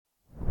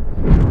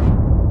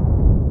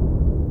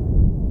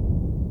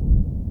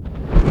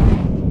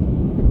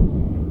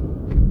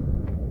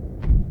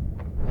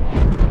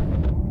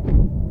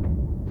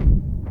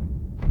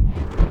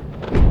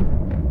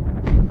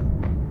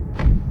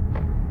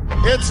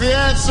It's the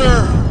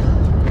answer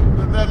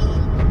that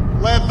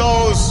led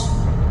those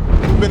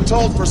who've been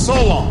told for so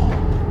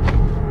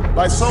long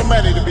by so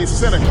many to be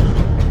cynical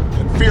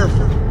and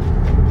fearful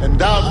and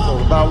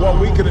doubtful about what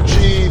we could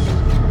achieve,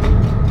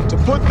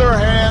 to put their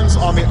hands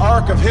on the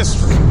arc of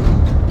history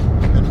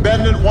and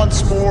bend it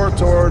once more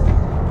toward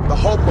the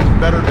hope of a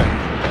better day.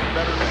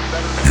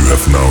 You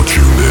have now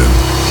tuned in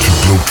to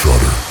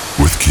Globetrotter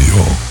with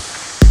Kiholm.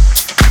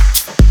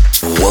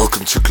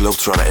 Welcome to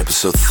Globetrotter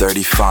episode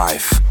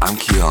 35. I'm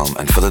Kiholm,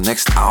 and for the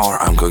next hour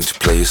I'm going to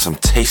play you some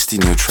tasty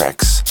new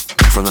tracks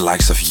from the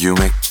likes of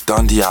UMEK,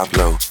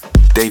 Diablo,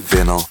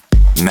 Winnel,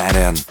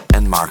 Jerome,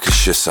 and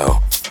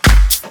Schossow.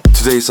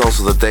 Today is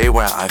also the day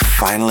where I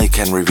finally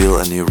can reveal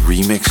a new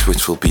remix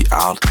which will be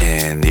out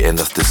in the end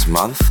of this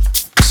month.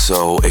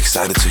 So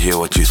excited to hear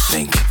what you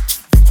think.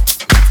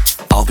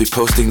 I'll be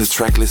posting the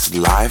tracklist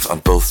live on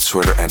both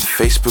Twitter and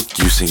Facebook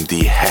using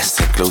the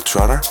hashtag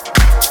Globetrotter,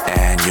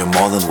 and you're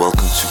more than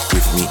welcome to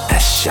give me a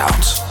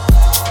shout.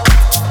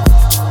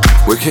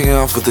 We're kicking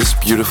off with this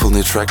beautiful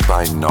new track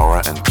by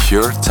Nora and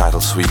Pure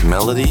titled Sweet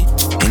Melody.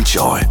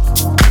 Enjoy.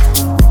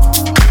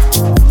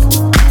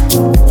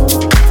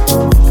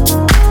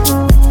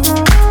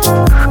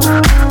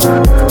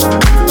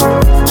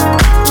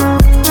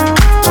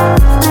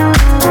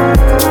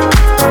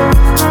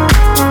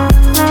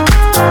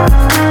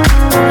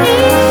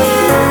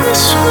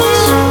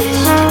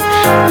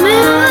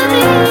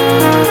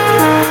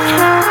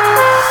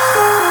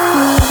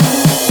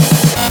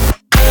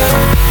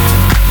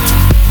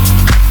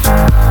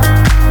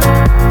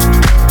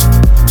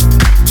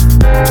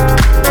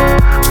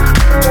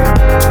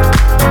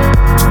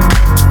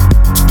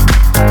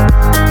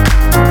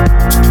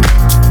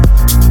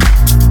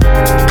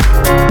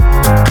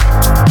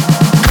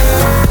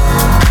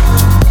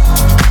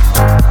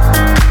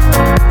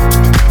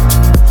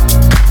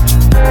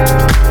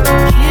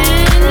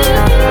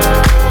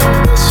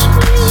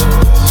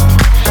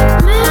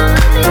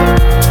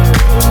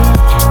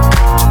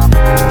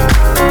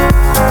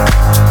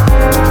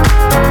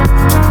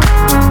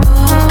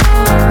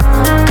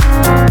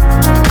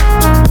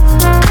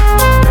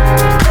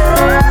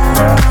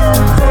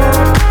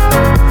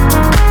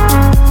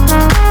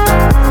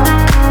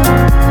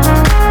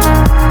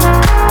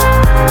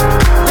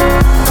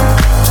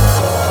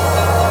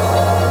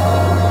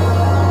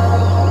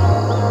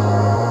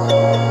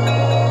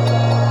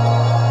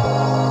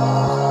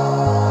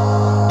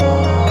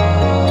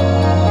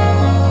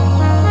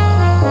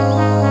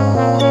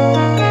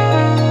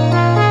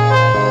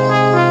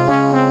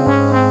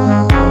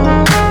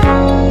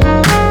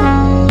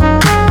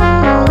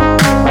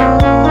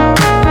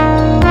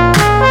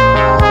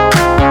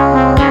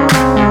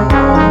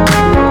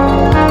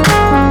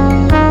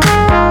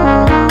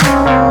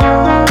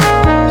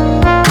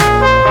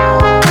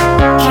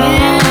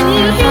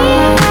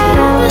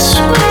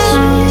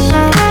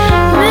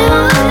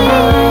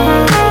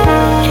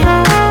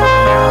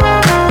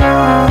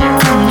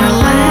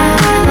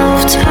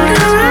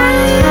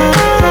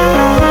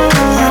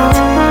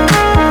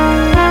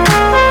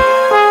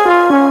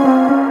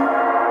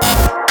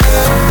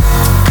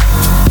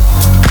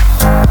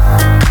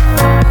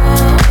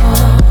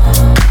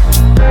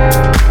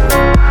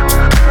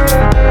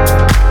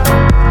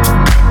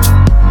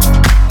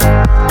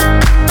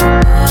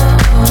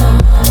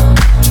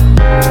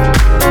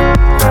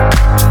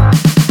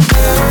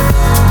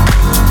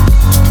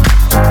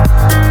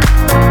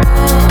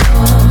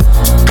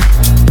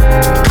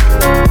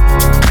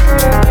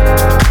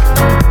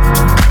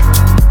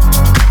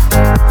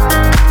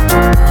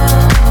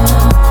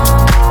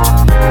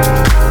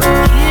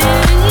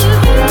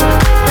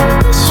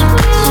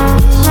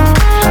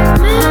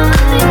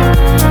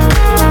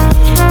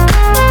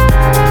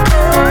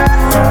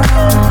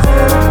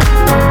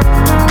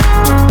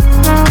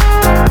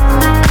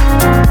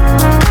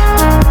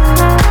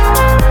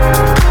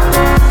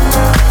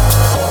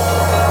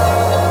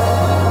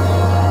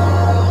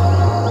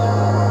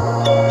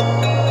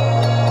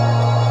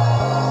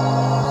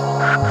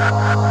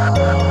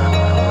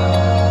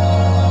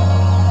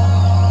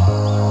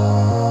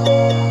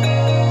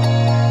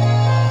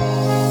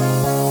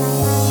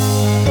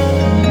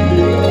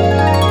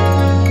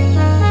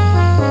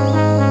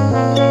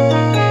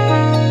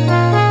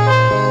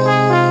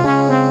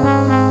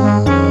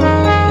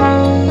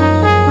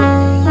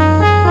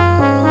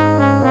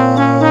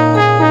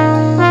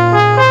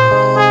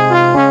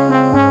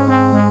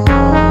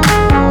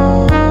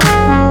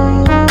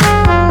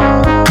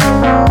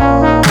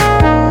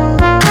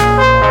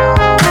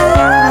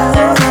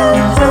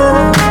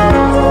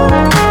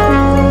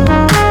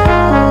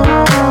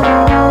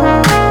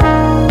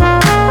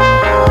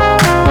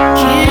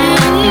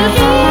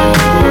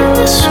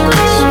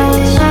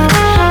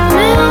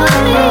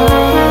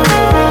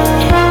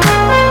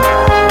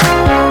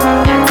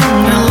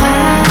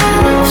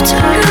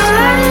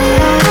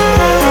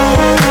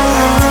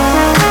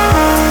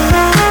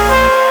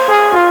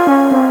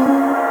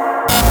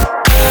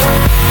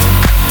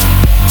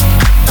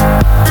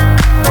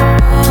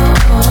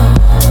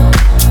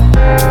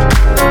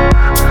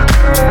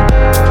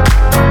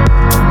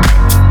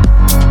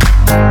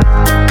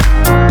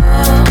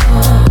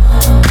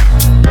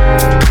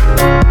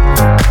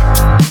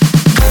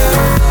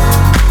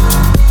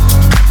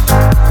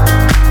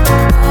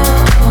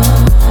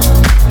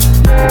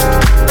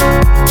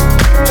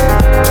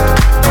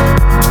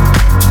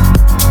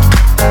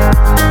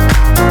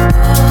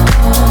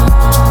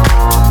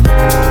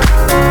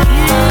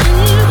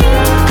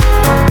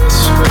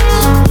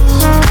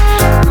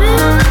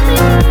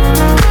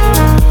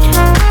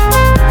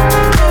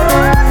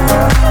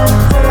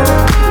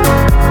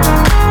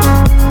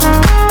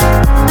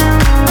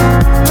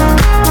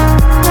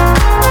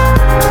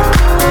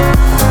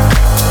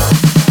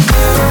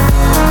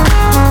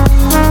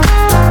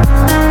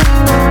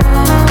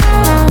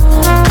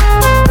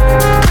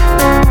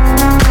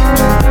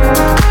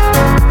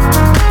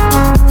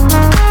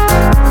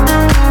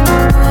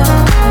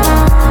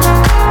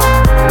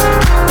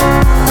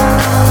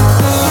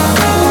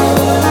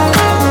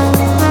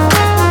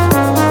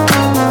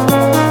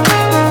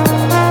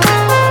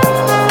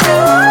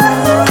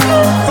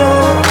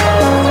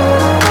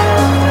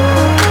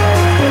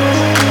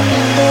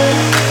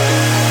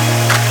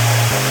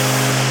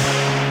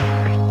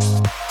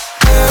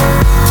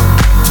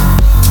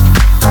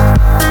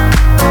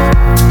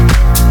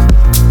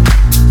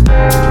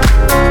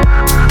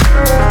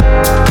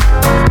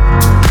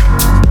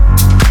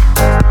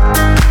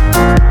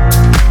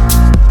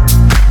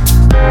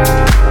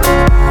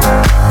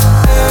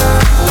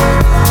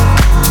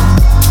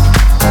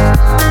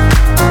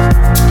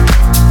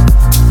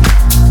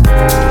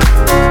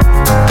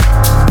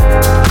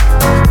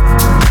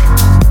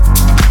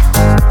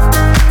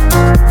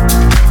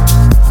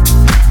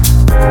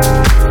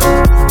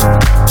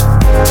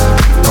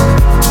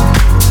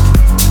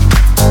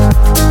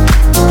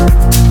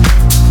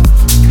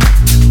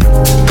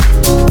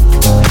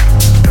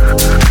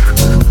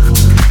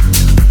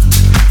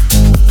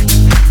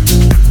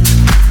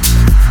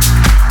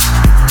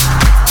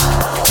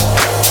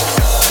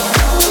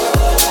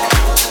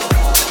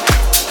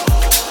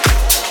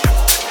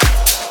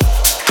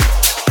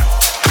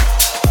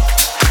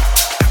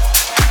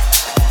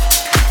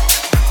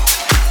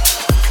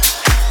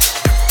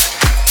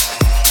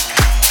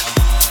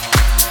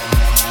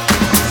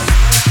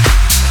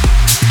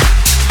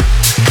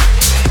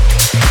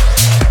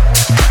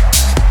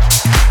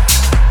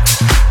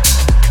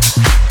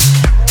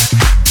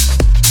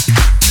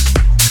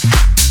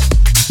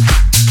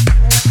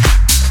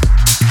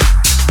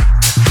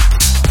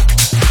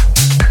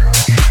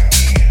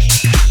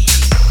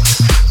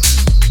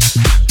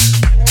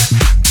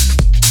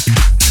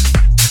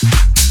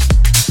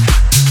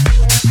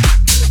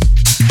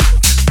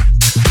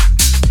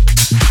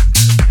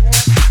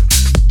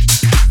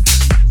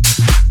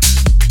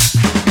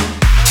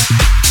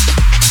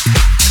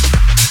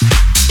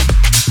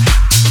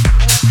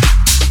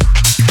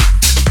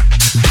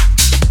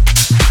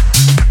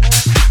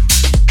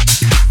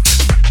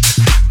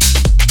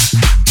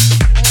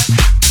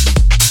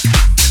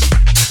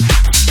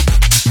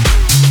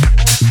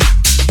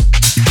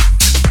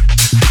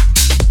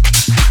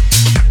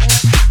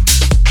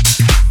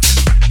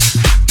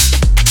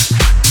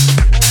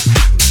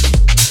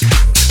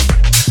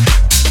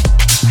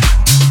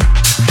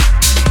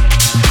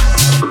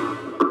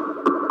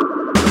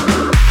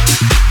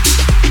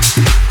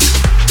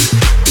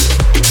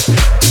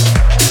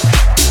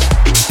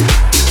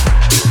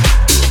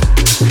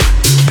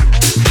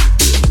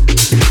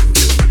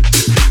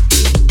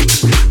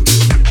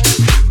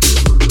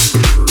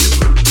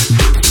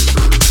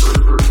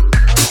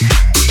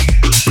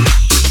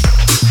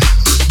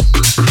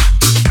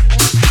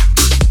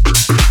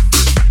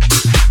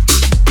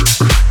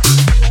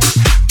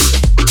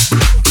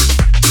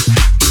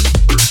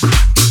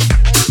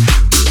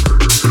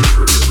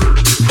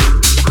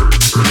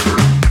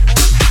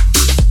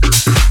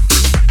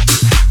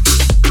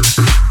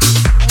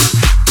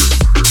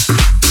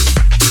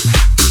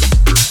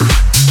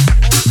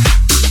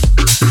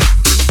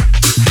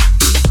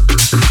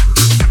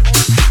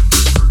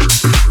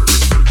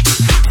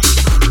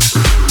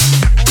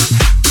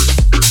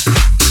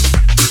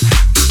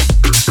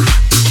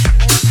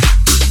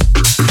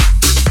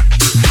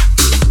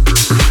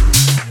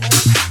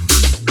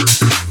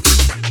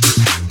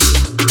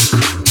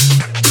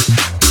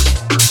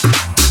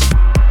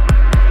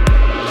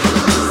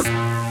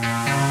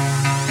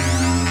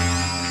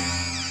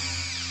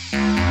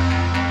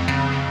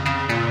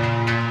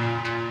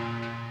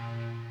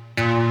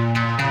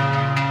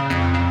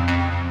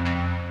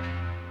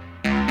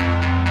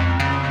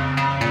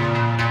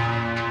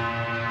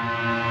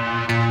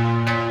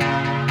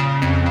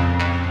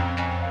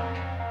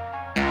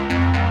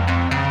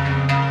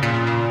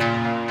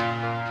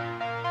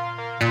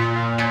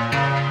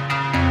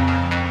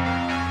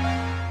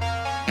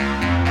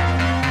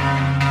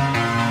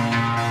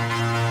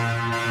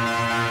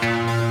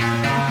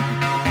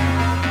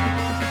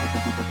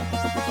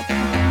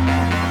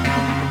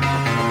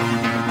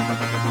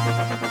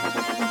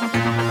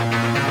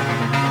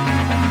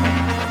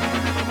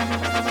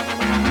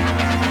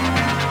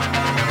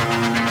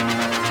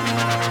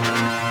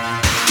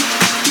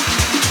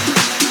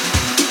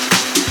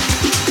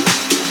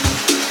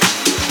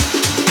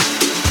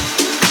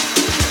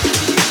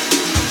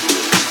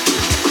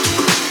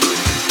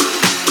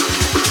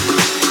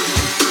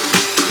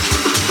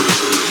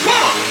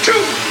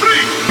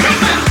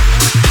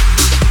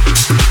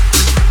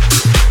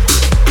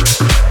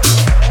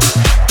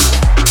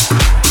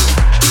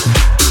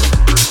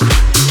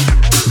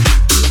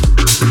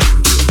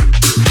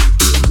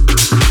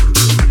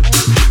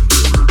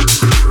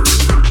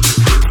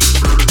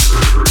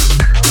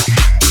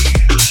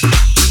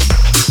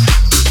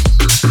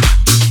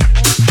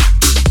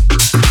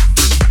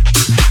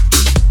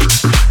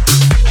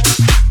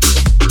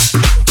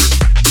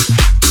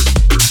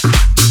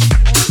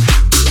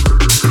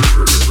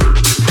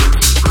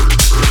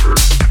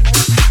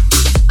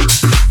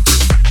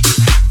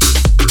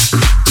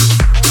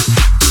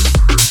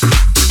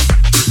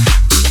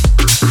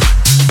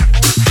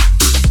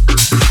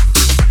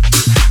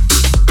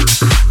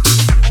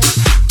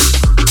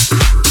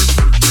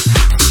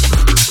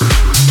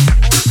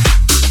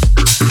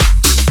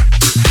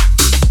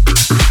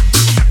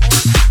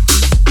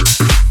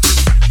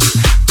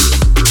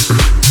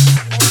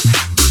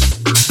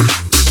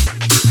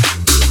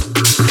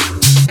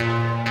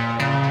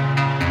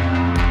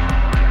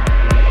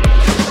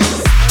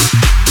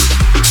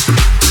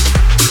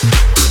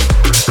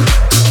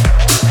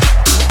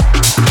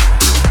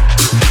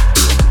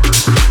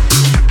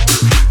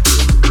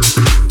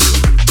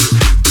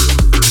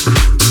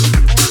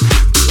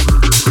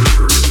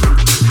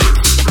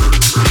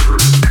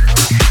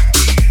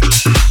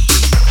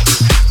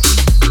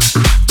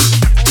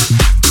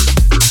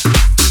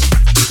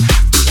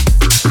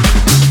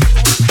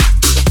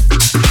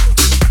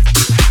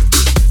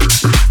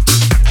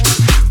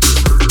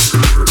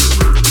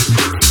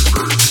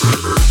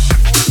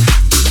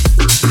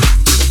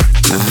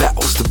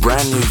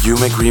 brand new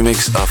UMEK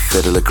remix of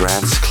Fede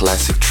Legrand's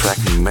classic track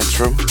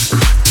Metrum.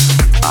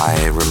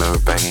 I remember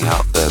banging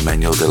out the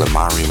Manuel de la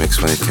Mar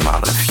remix when it came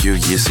out a few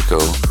years ago,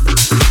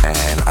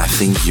 and I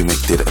think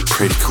UMEK did a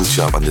pretty cool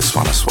job on this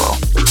one as well.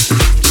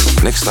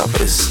 Next up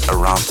is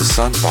Around the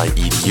Sun by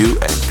EDU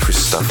and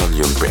Christopher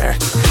Ljungberg.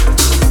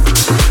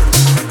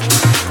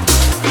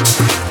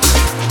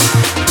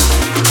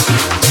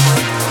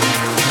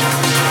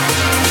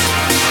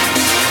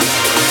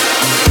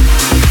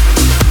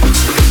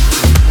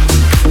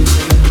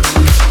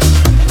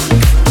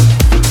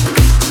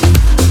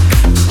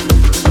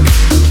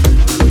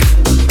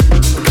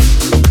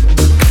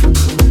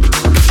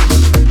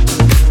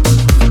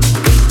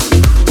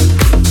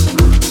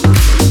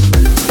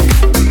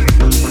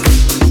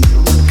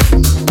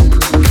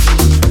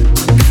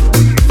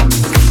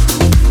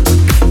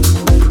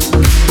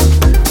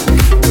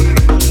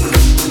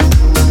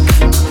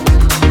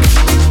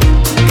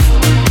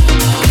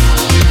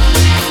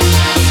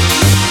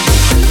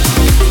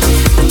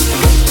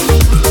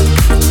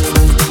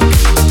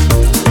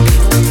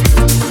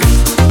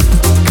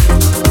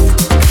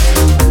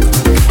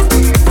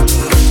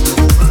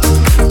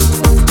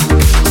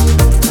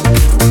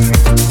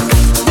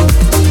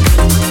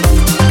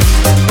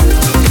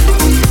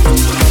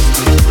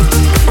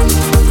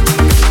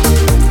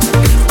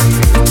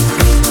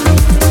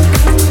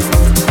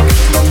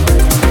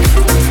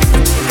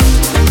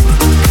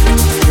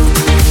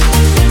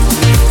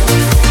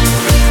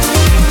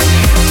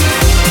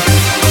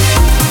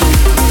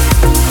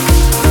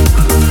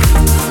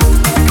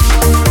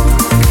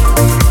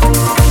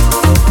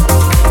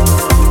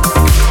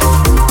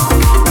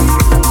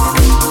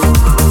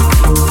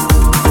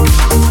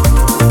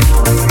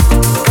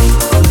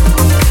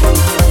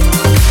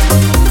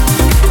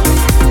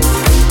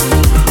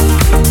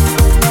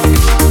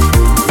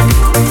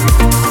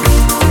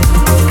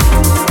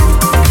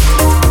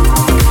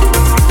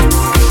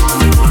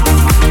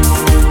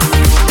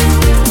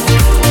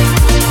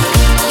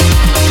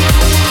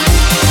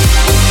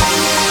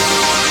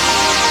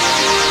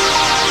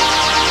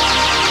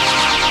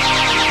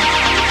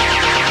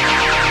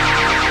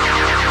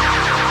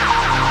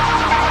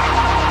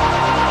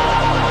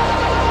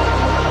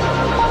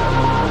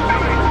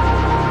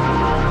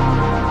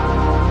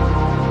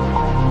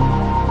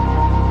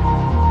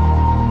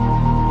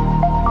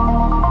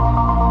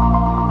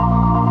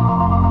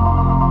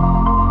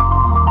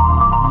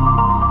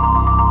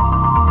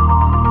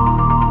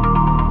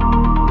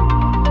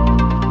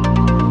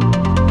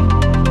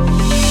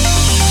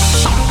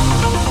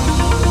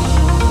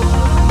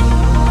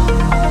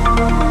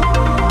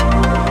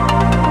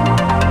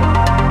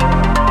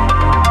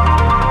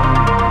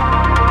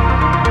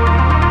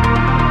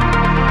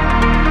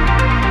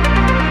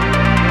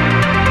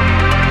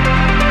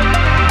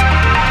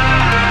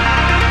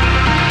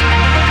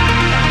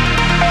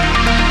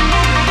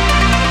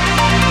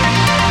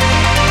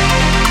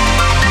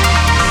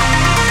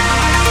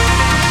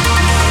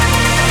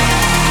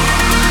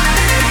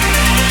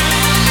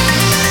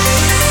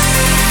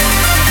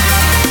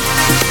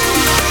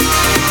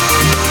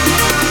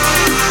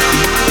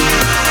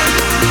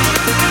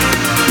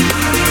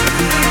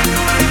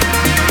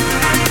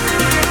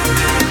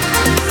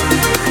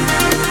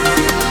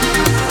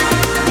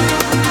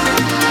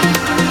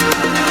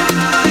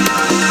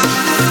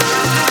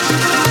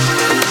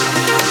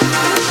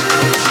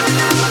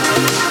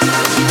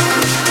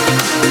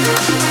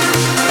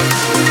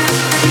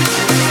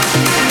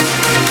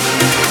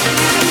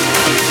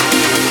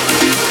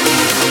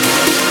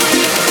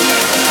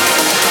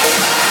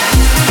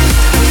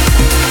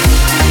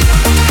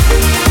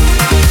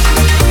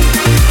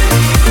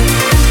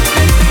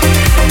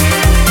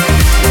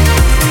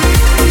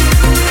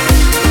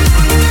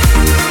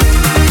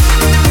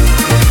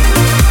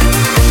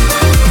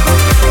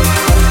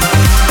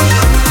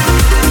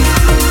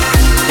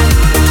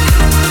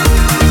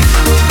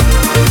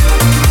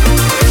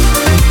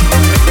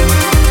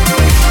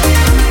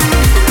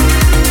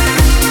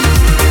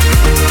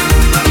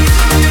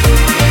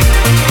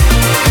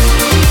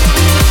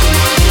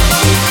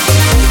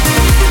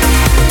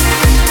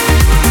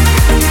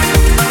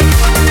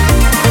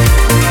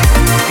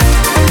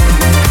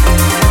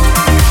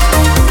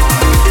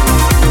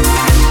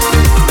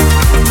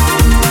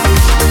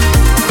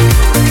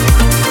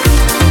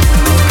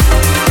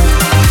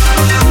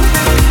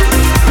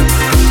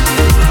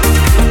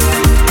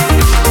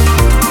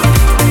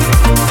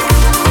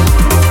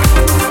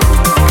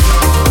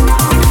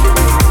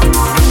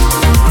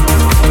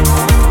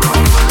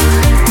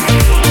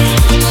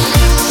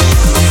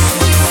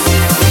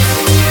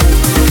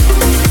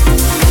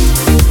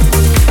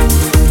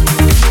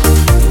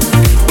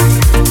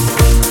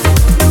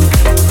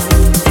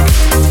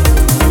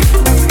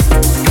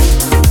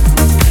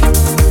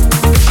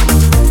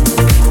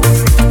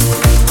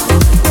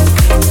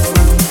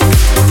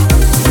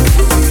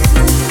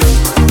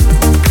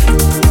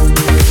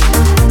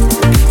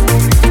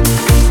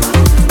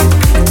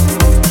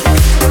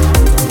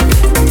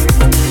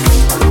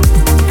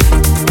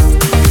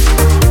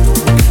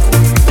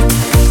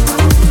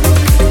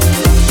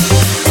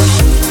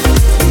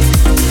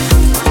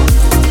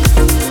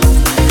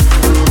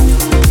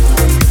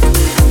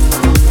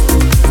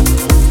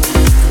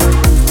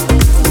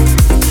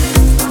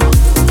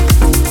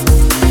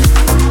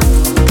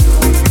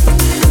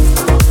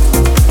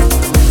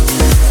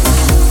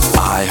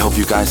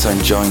 guys are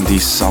enjoying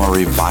these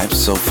summery vibes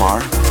so far.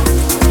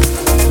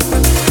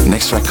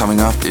 Next track coming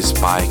up is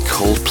by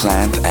Cold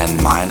Plant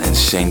and mine and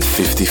Shane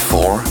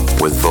 54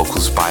 with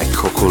vocals by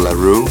Coco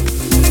LaRue,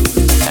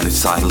 and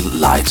it's titled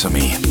Lie to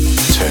Me.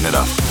 Turn it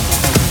up.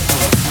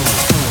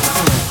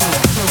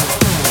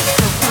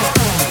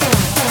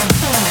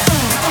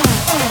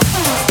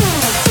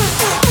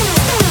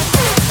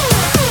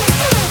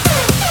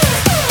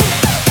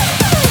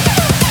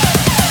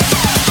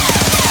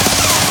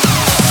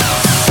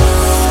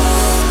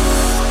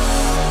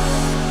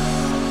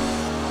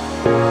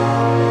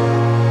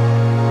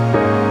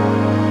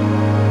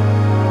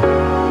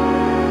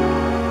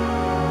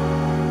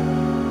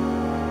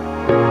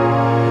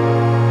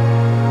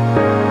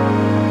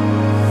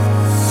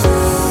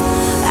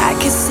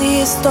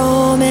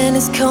 Storm and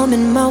it's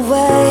coming my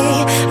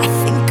way. I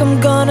think I'm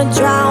gonna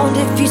drown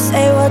if you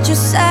say what you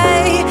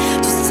say.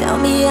 Just tell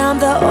me I'm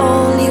the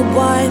only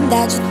one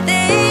that you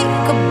think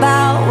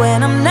about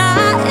when I'm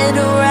not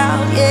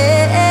around,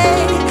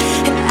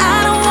 yeah. And I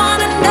don't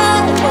wanna know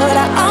what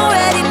I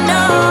already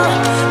know.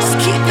 Just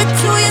keep it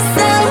to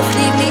yourself,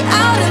 leave me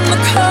out in the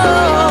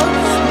cold.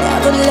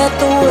 Never let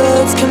the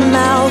words come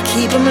out,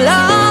 keep them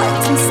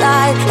locked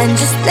inside and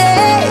just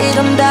let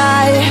them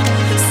die.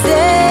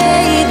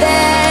 Say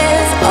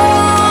there's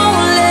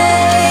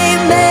only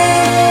me,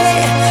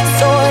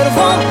 so it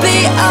won't be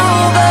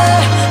over.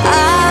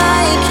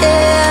 I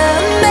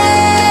can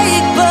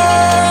make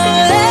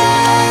believe.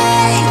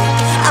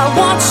 I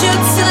want you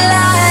to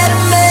lie to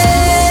me.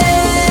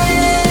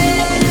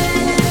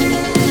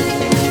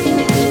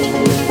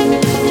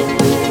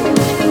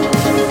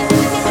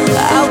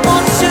 I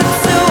want you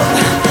to,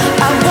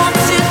 I want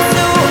you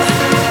to,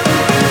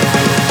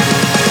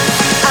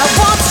 I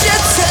want you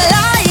to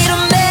lie to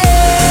me.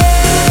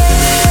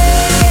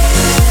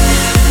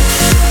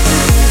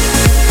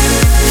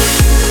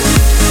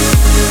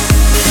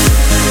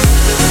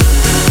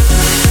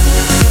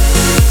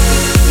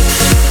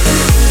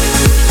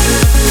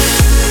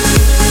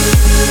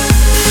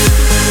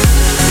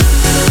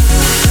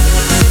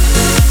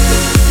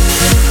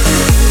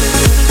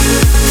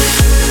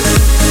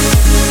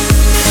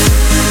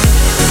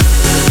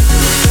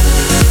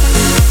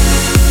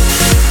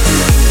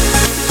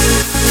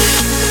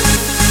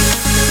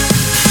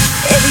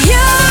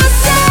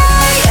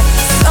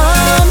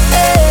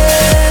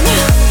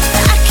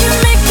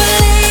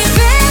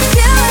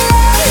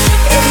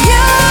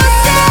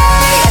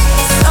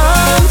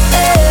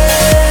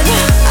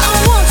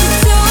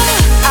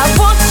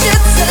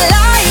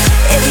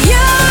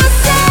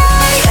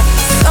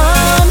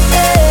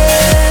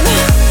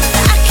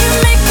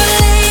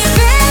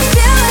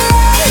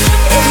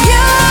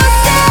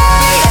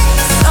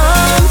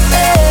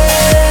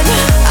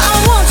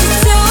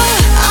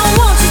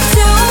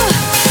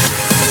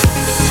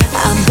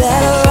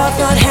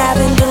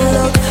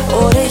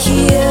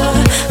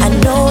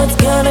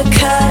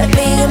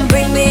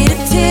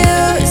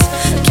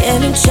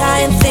 Try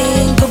and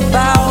think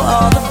about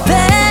all the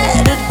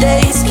better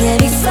days. Can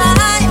you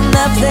find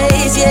that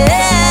place? Yeah.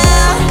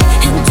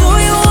 And do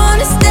you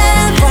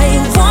understand why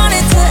you want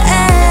it to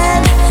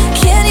end?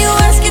 Can you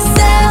ask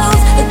yourself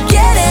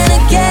again and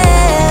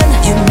again?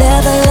 You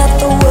never let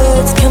the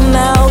words come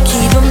out,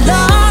 keep them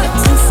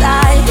locked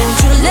inside. Don't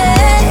you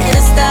let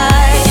us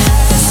die.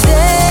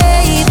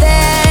 Say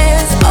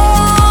there's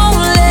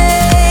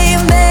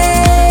only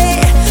me,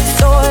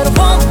 so it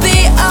won't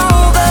be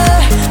over.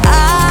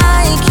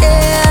 I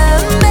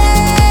can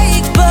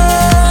make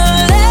believe.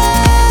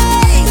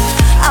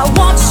 I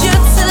want you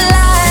to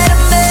lie to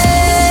me.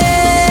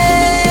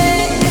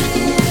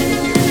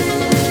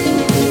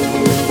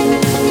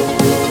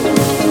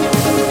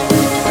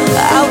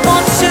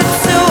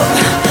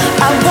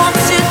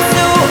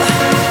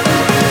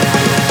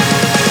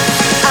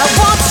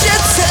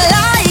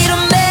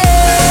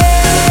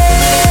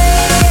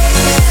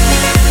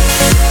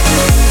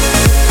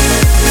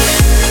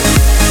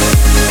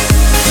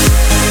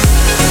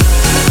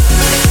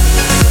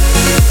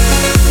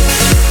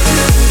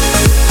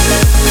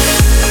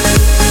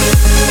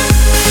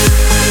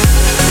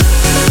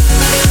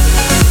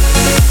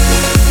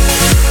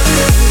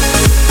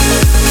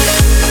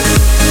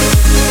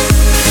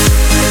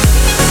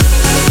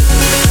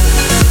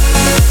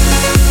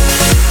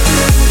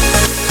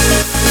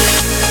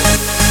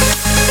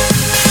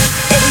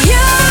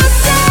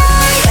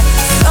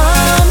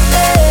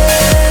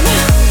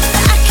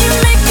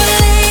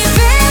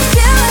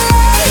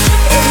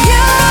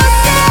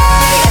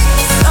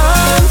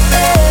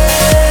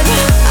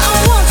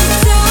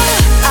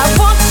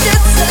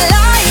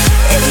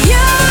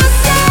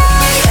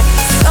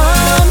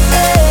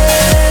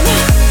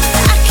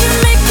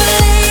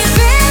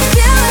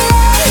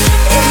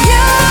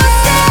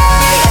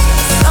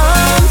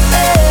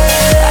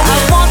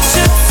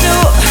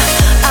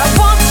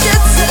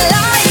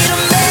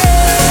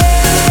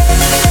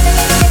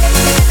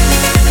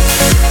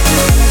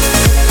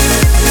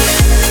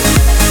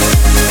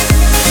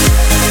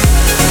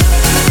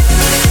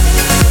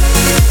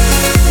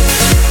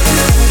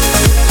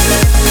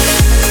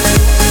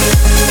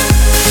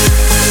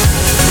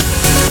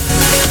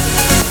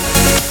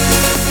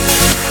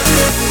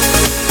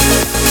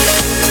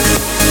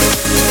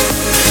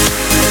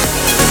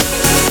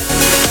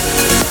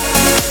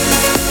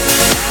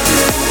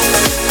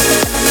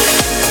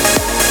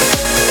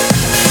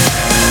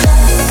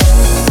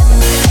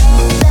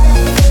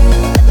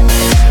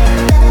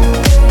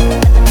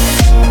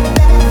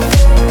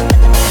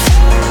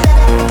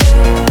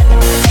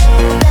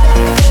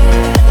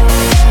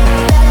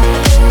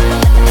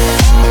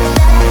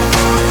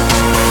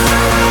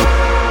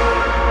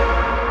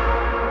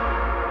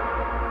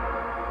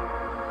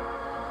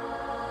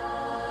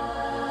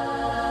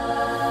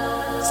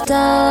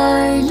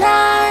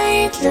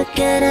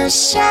 at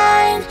us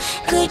shine.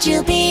 Could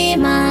you be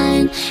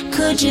mine?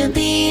 Could you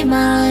be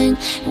mine?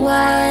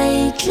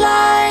 White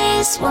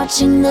lies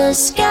watching the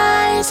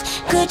skies.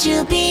 Could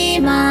you be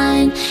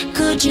mine?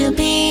 Could you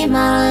be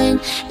mine?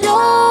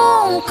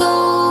 Don't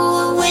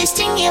go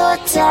wasting your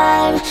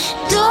time.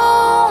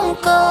 Don't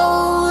go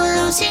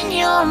losing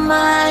your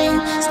mind.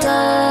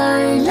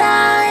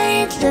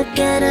 Starlight, look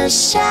at us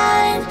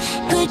shine.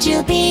 Could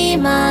you be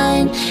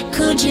mine?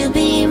 Could you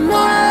be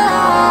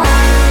mine?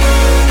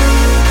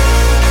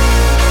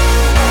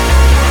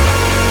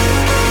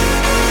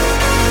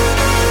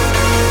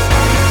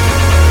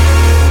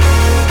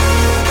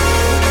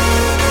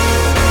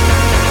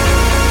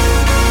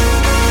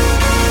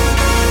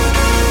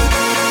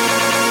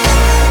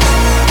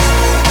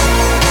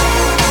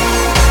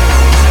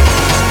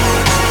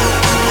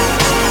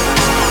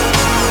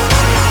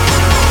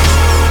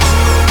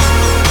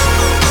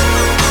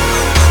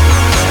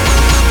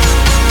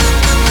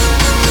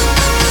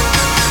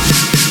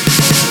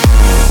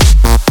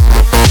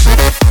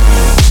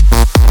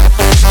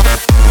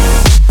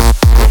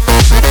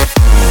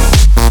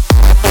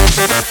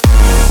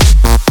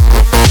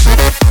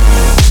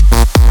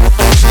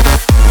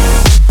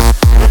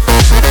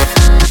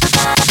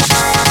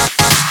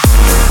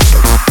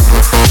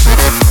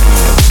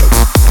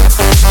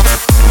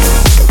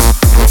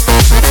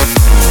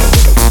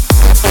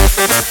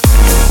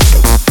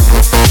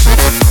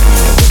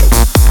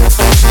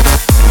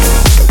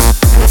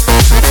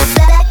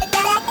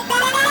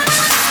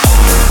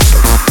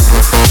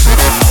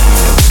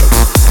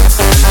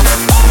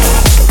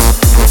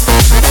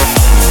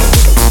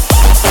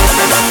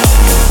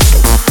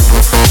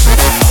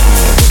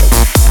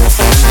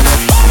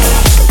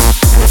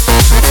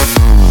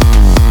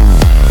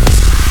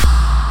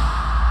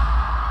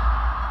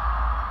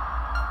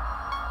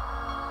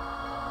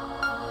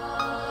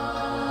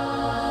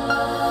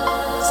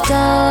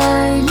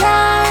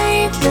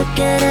 Starlight, look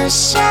at us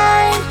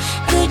shine.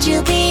 Could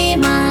you be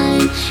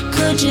mine?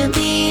 Could you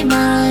be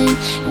mine?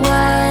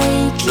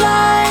 White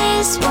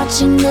lies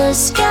watching the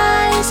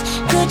skies.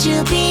 Could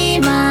you be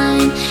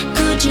mine?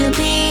 Could you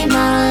be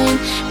mine?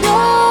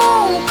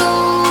 Don't go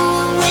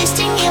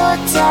wasting your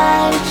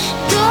time.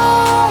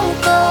 Don't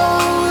go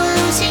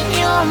losing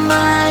your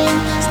mind.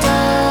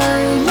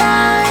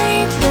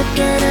 Starlight, look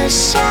at us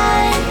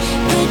shine.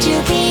 Could you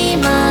be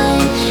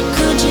mine?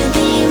 Could you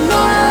be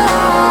mine?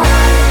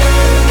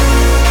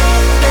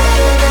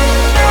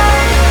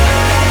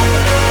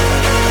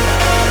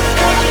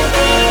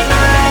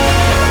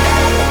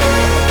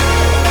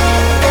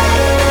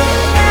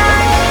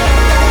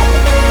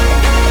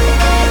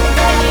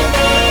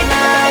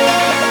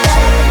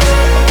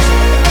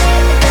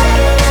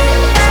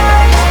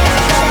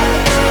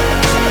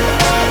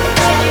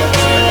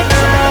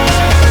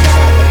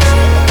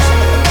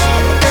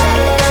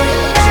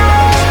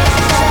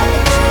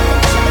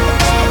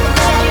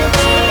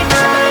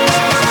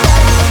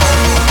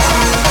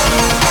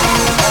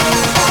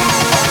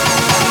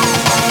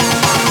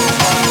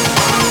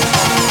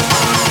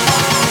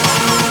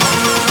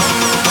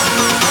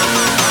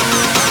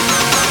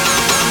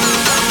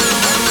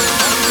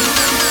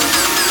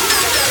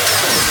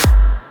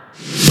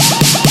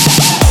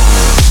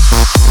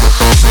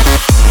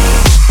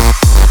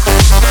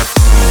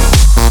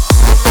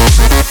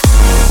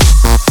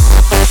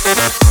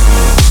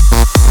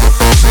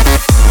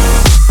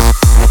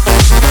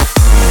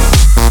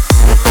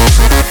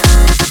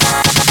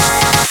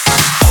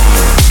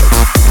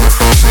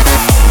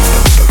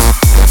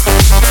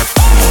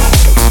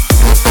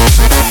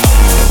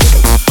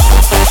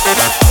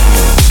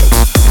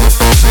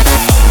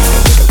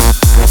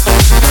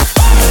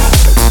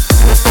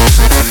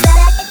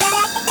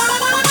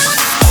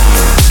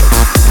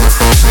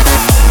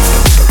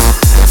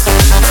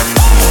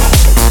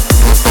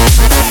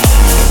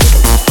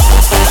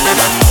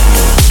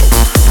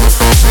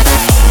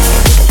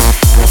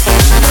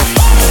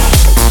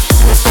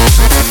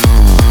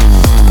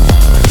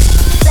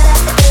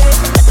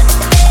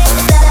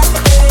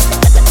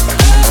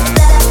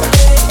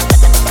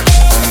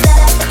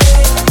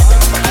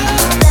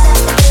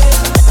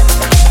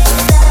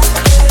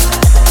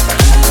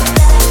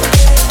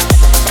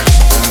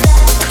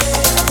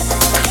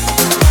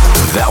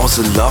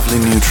 A lovely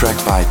new track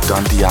by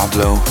Don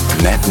Diablo,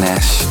 Matt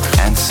Nash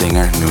and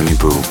singer Noonie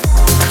Boo.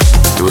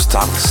 It was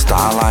titled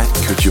Starlight,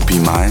 Could You Be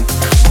Mine,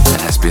 and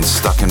has been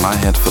stuck in my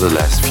head for the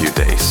last few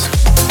days.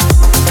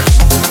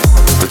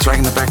 The track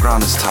in the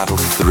background is titled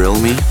Thrill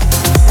Me.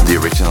 The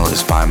original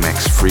is by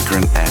Max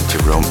Frequent and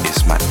Jerome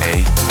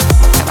Isma-Ae,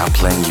 and I'm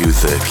playing you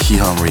the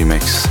Kiholm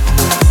remix,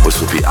 which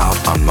will be out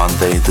on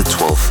Monday the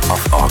 12th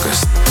of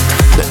August.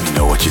 Let me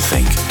know what you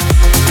think.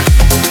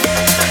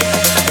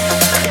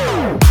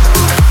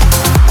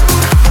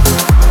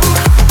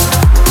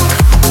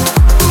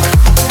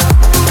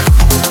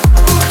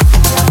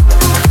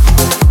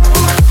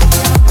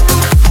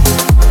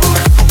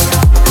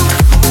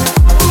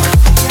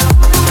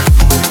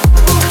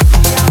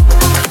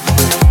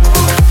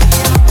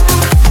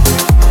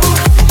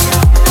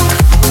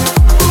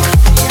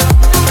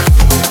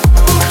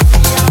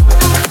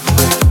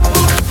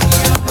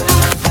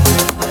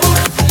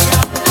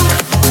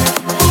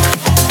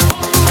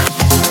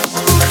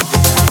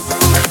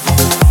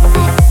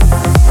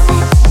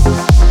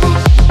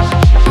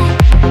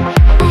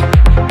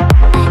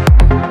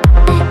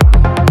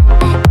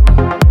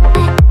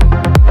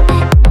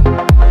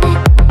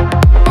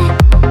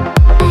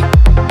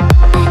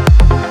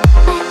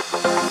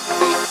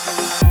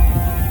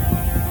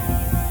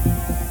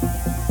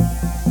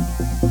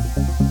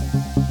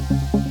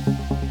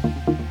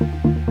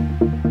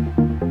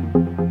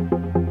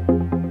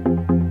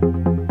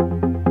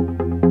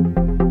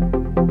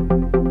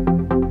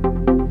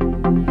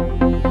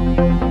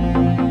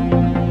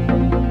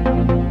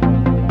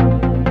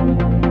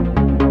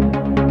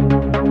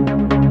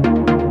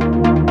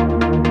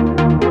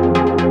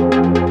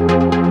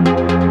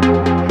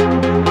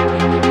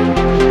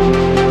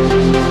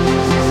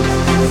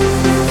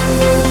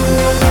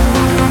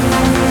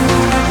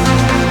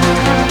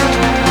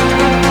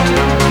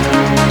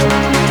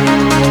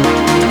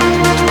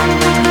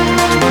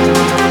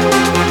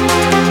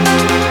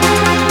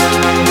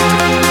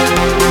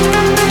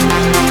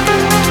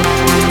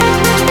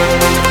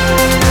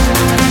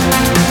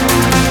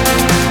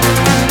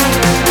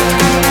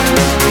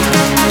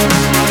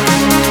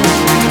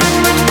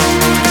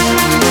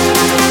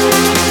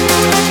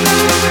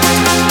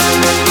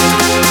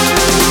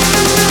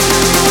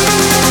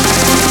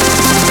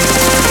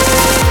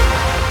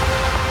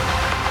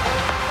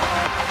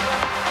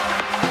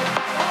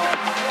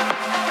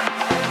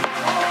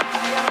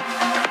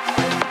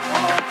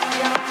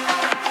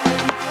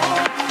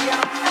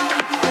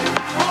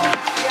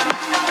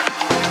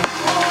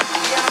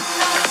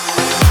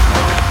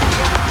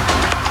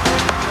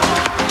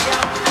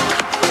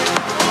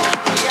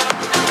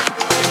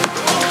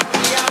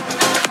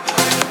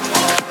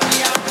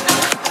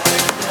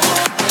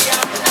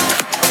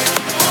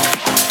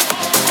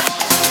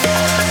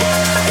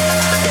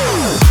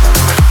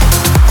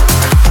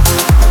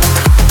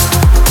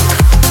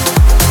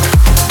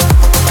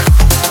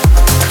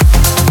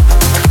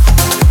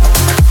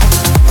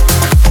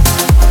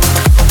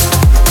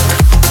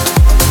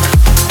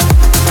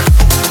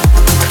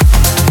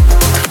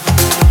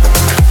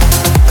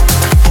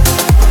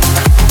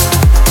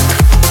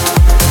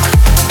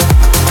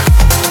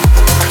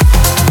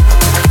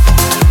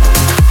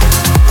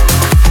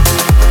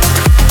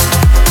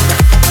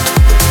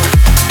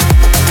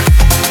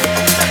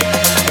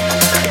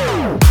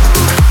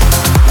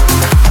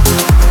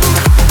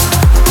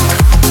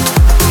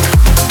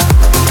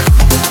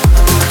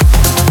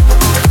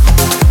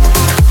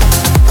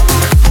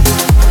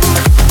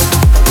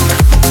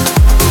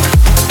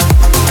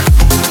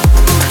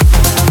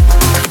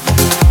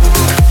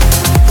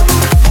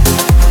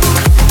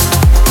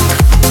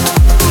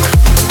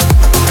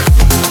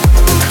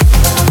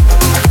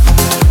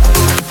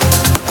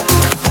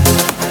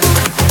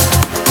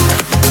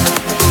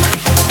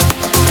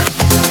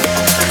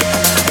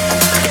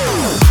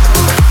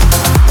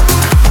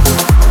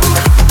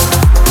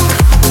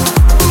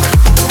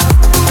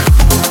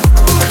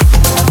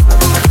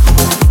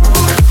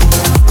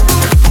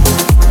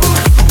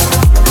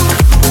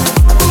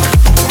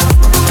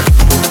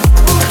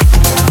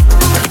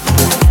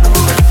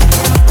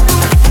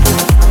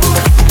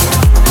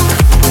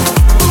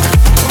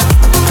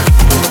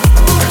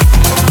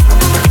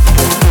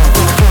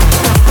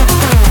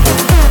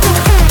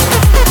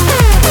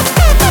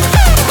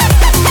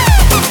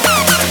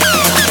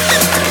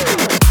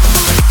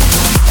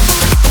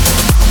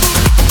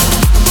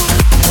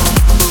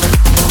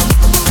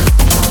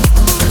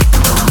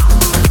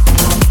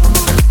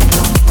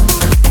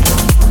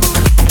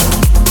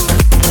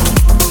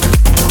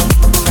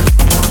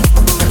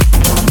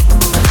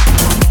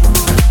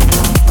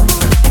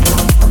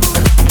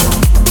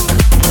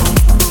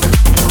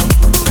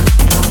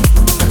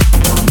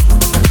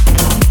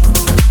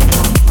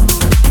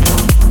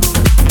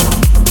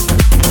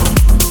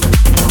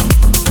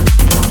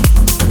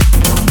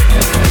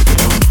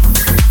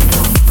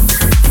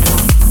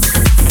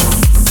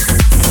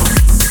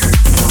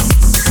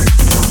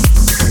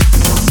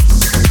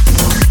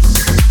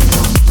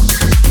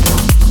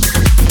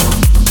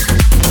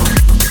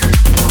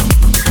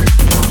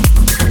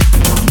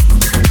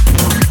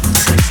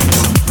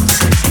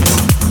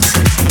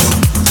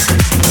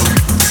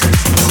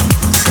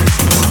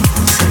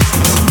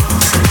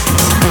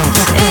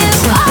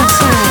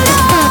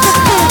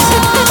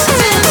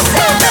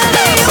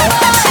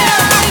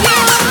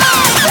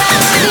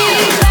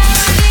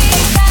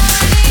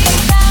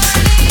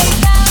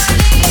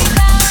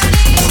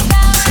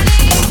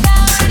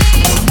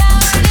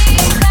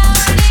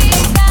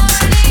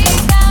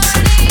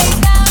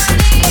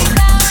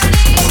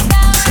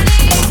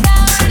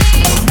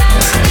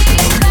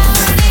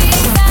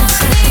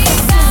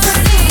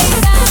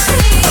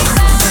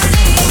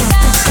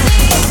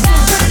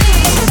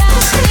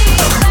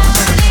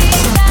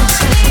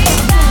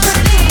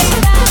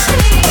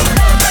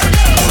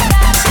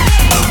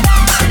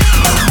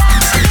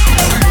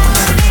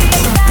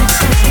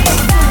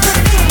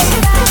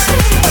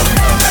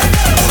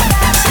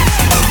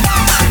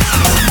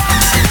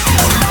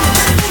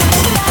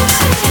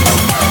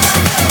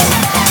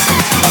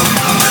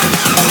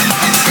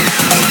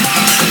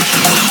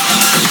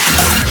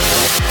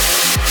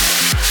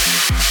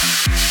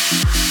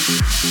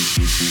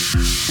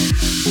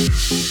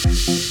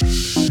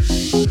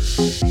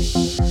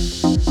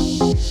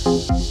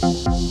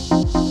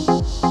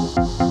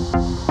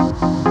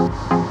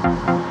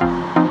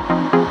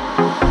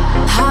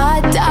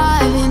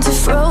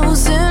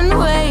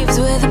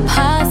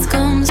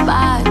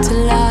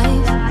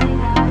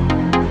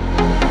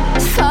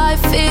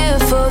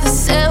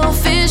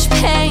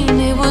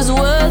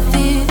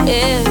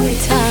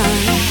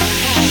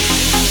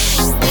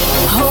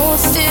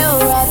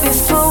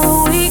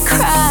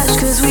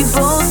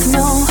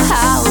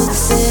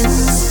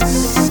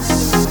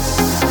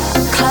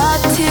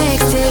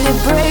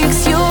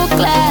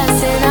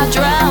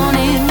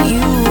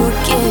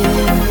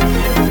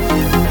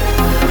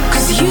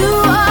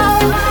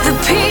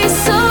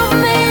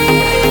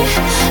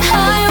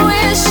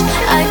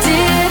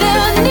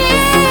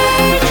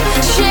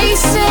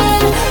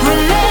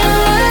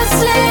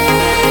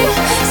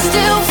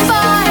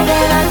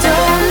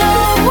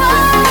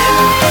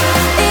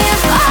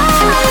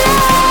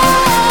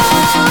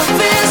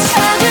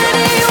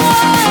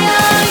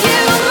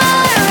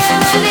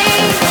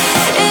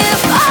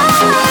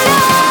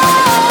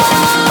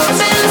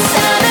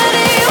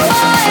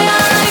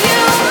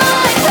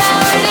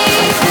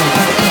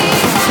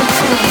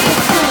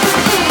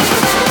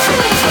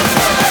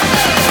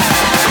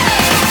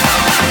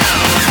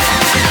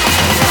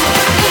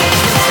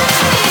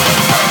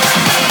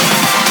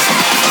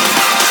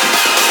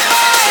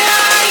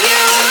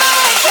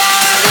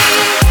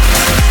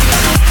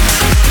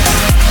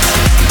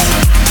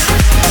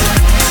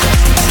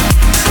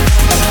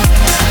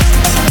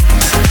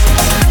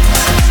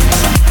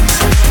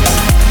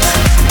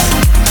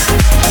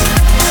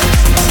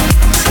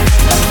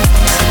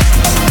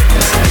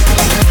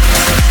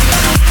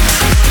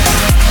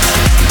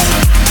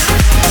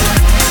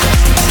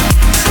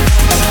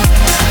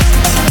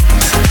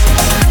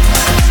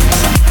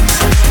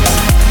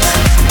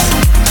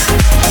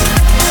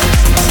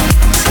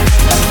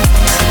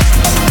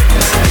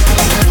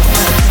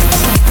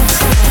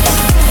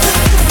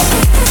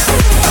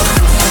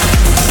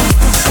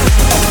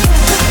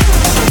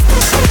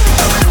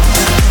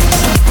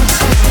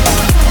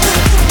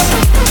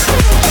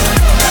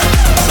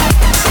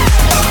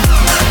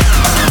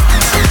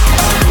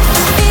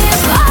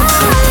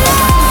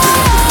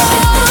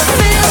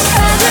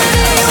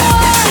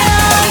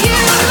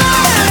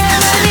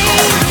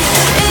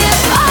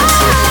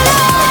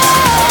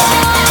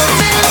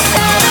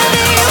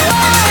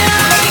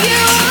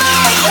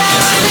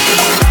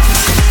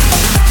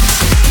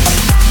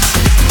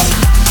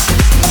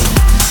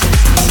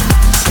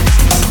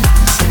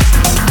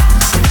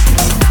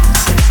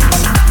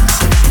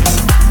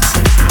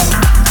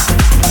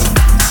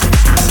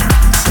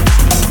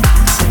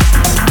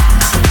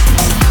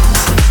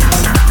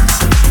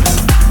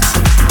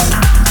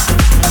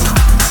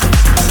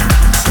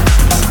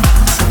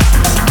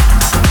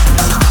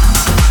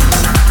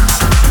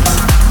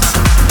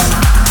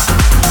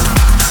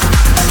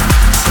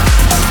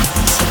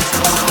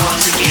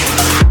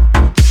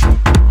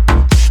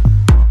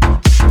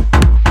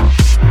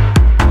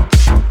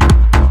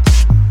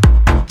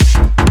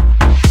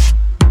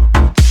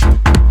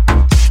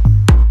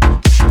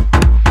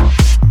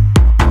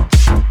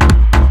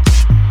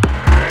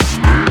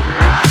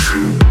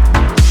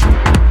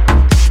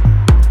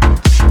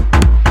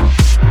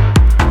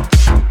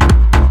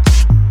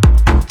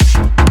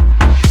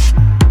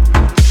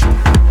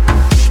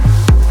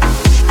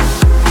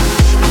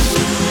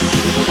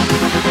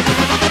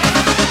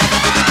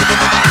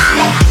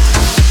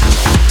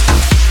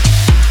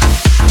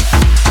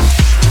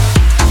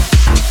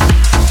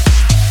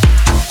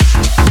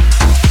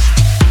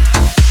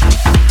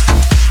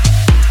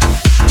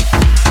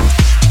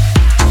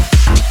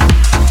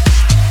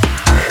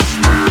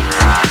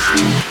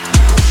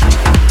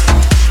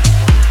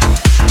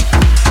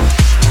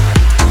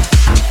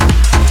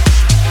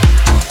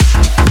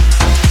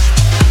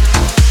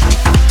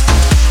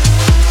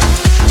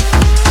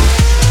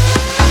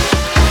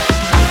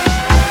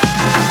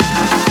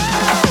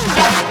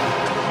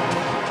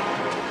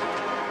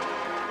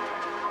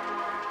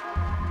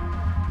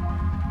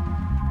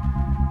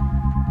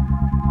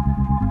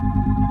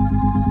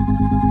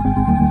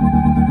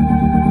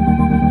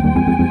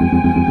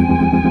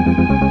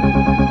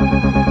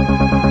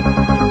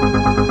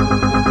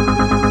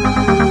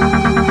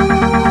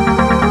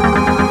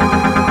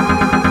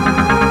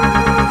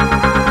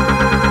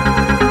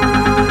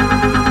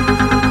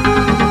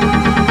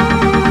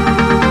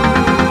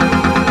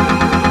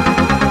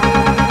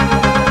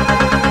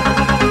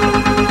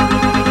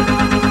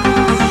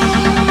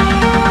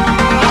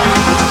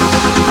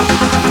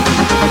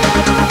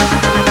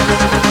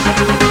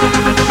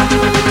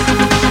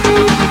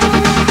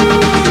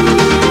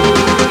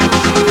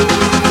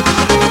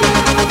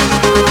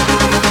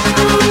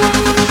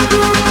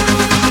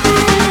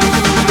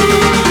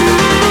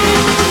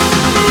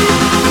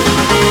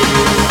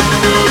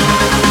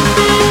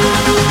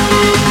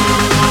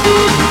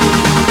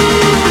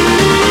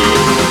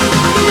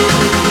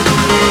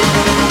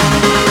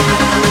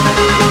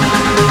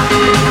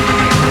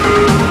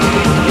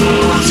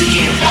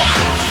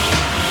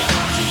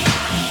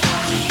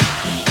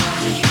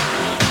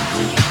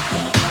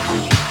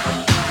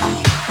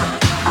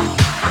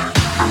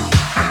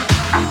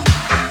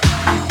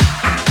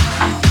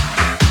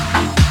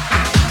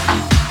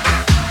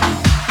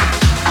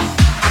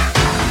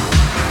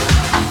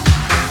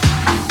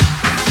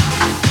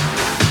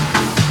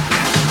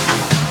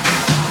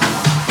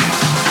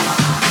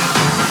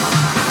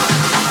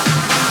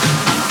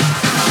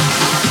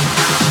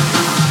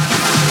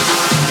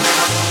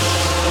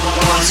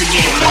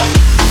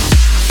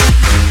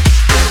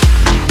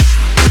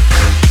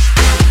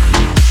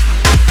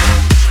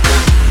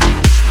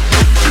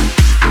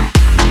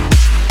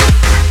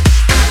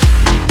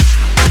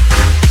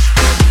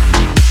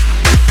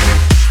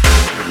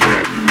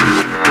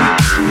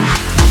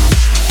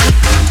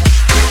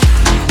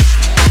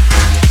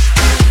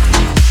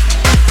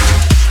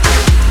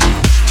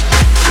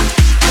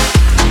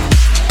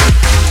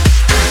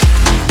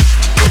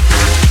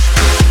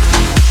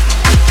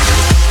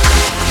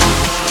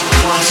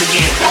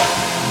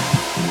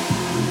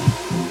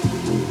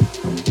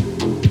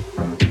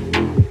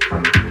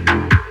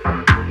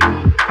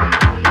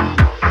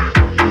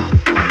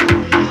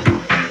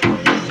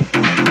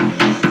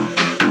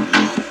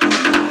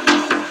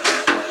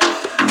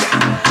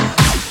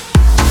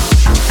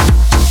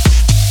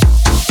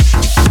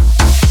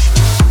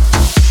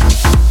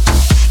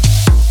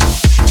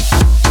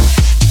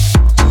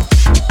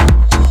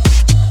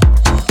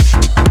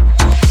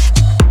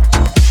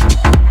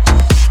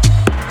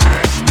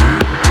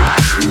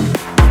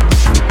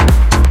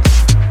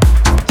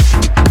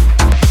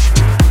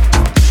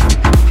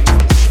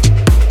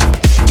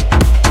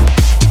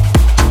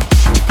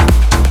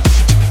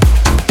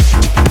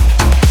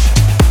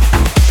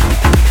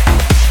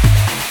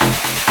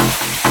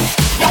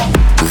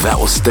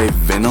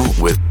 Dave Winnel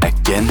with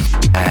Again,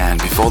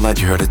 and before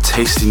that you heard a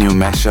tasty new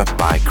mashup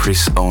by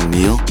Chris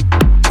O'Neill,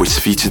 which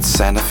featured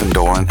Sander Van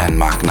Doren and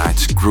Mark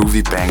Knight's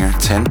groovy banger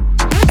 10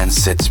 and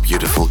Set's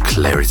beautiful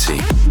Clarity.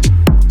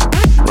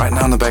 Right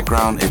now in the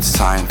background it's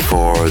time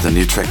for the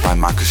new track by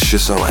Marcus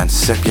Schossow and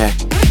Sepjak.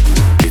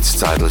 It's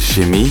titled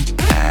Chemie,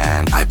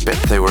 and I bet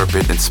they were a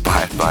bit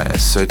inspired by a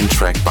certain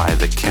track by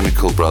the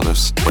Chemical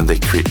Brothers when they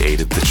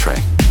created the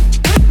track.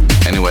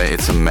 Anyway,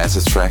 it's a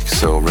massive track,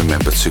 so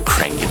remember to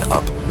crank it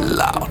up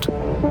loud.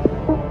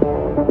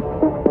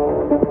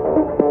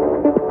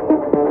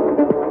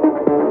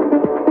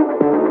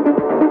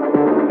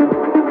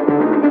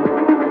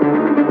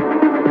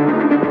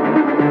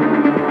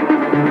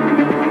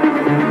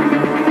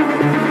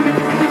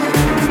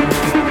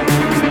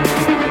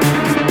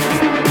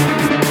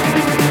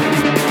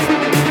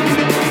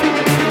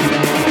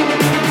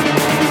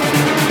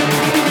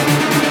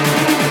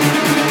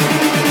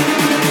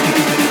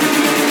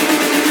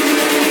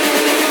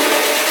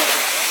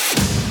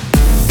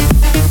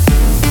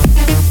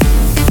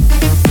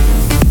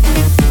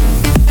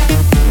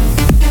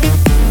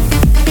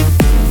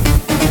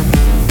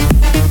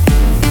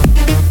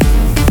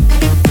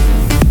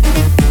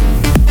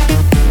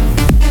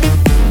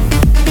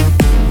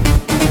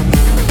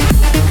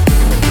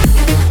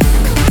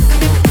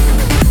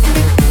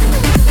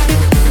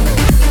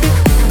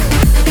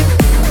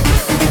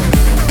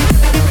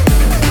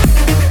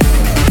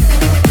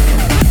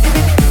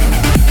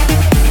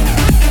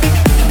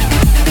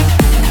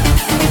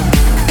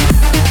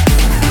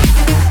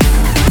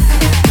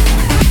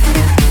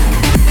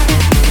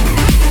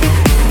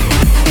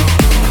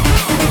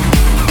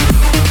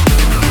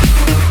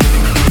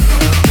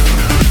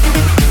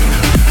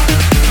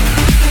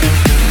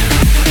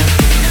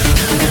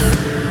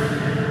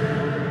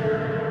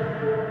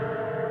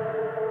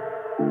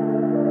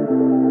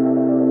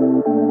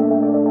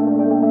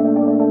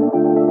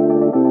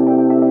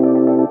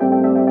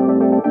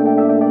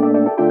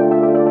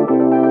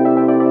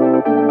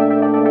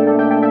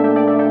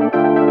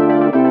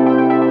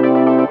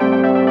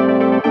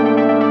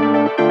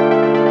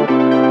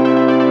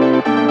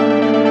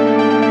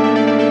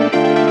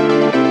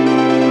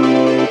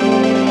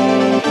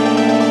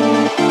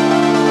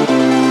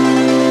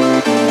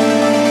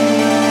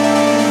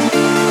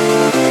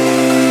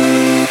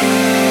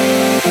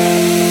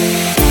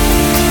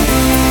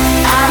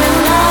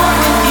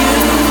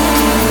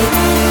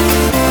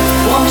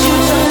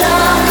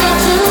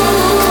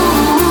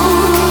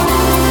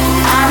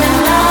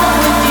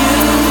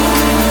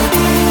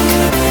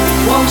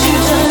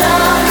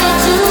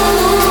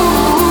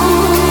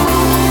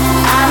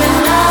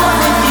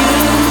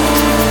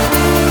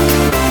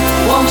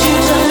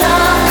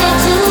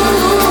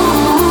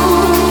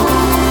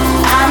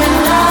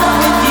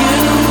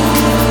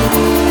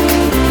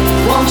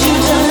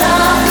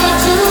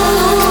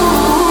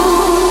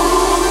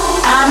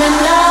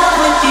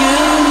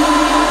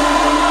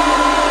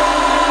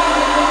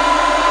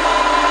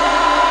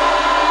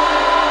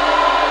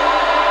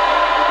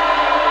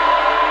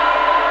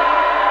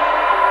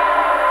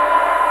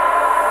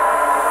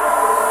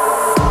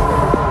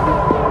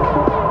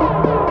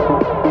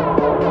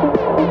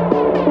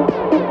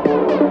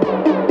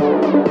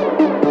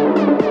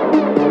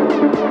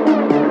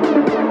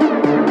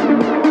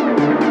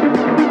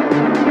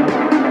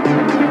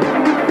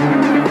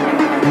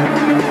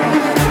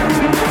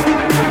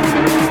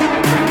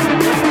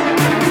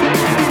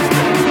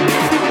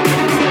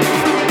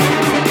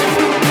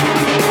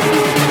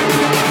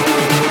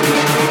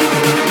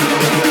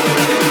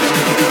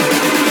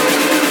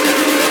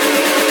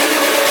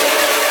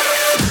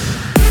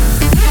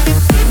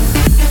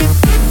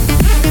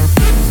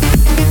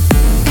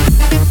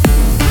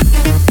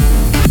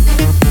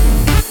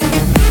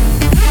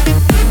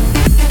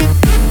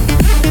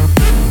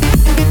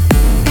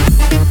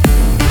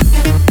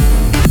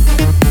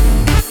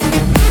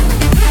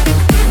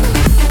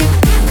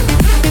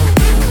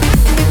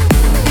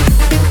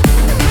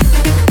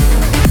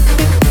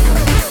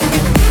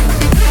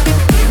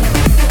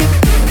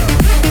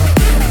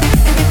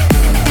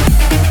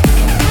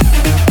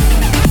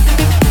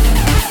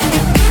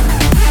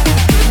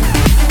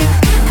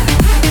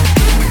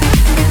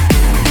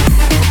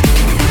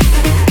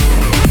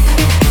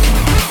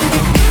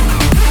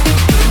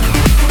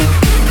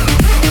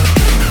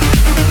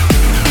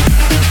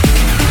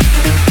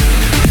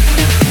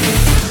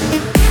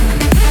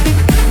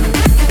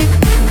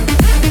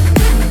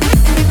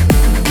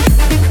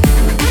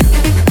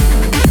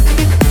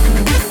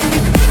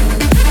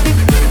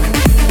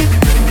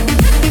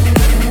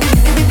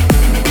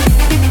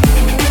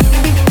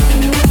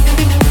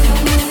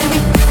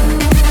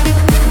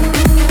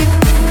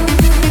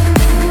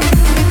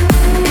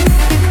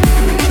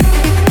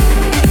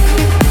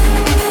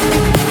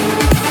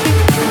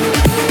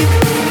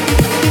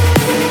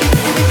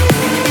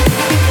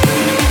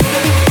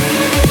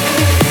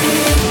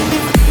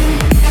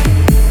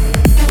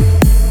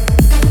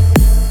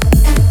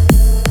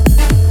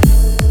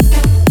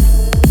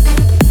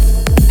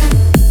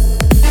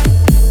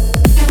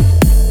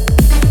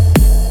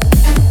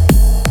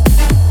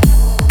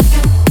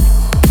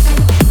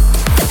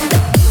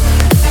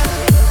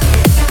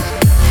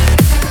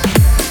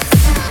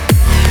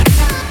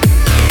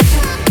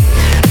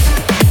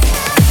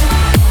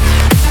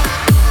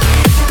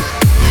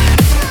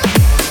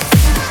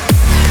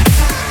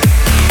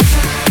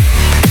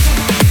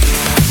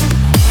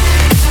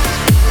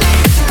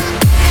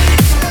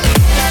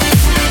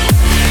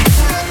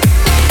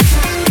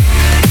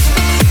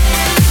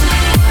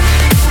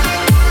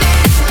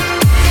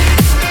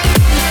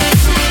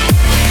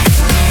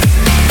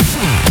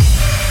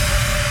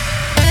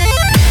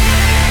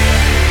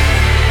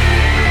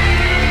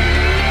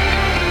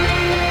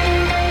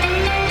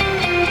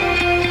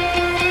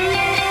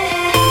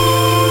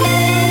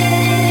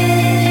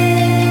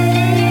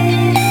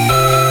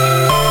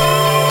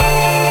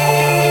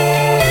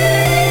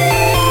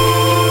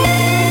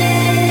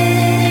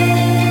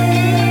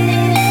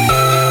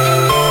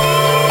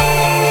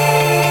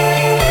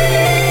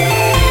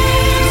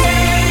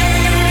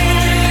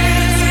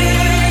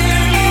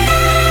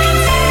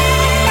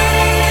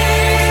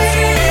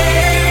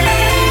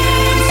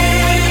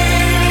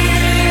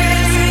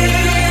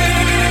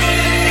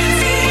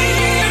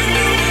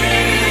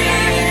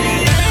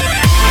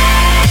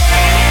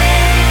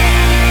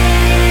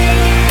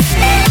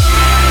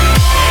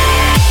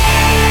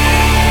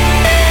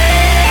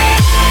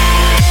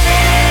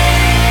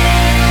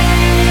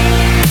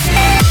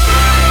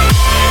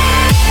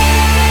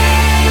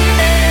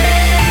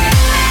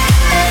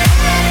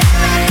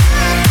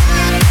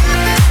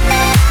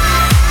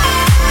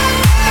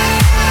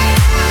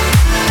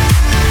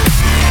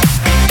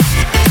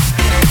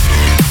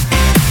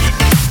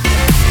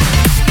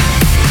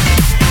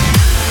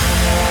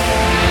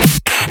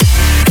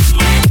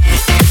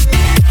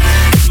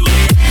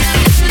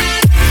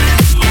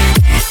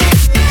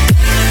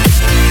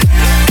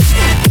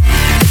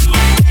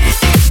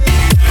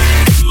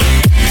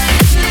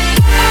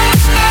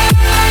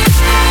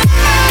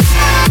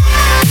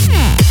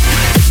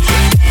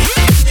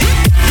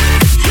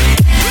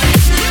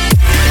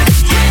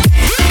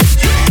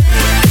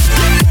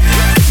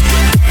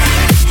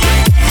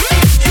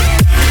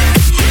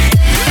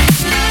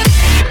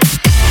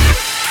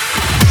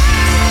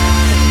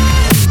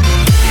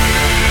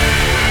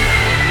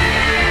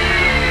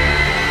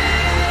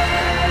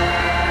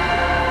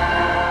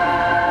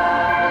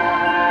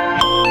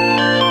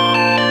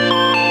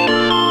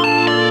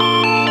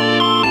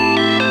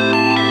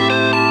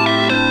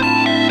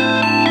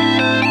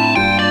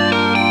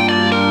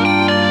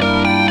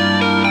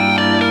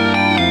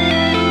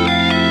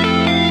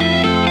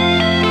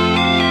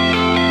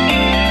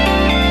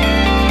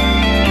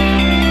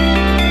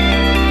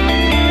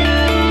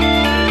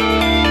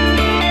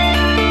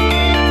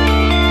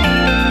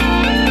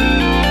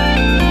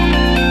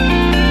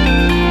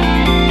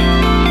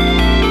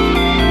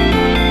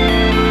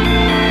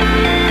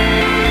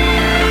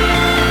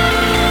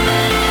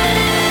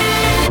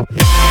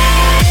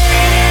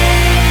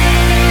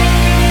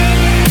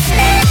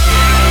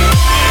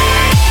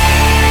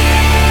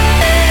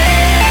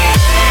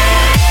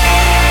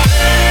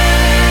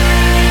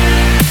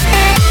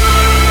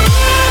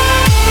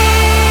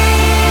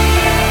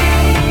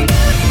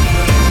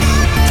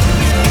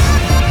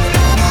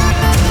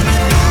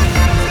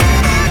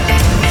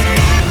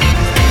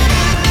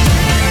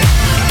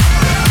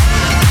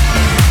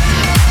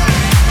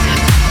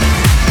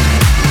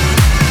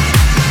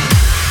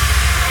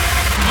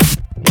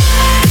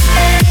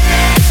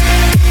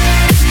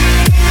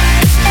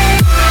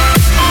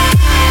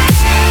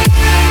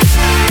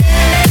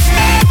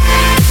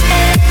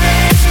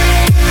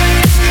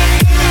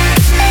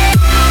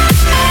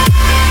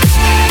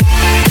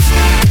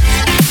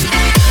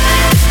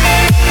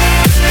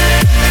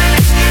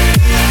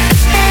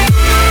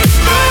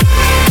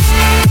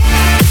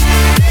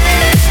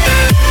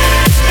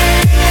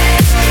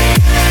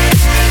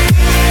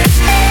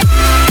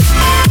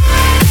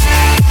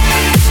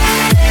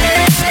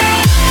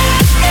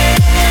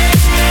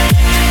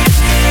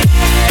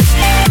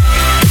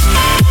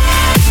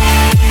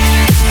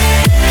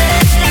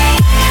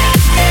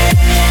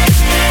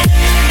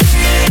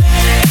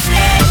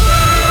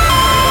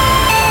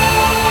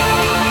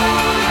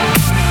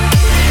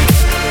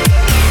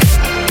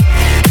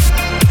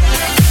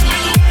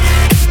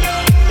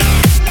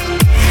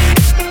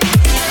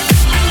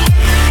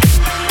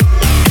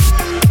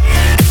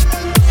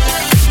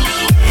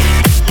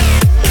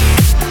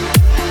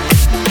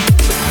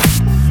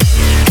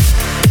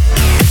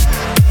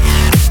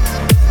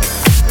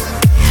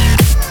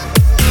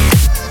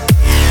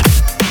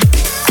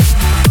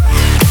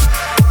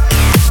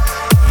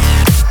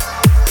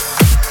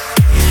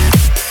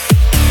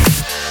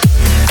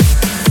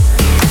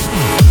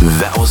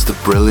 was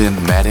the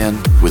brilliant Marian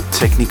with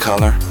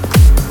Technicolor.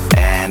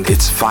 And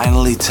it's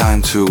finally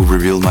time to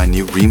reveal my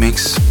new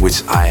remix,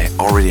 which I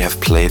already have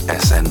played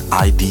as an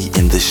ID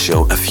in this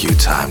show a few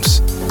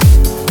times.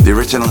 The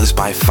original is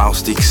by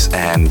Faustix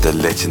and the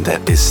legend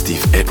that is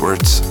Steve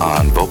Edwards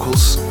on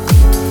vocals.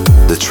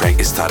 The track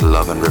is titled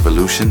Love and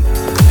Revolution,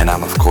 and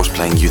I'm of course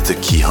playing you the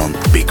Kiholm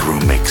Big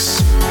Room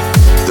Mix.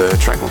 The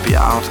track will be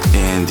out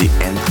in the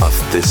end of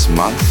this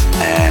month,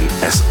 and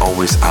as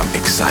always I'm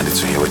excited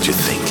to hear what you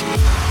think.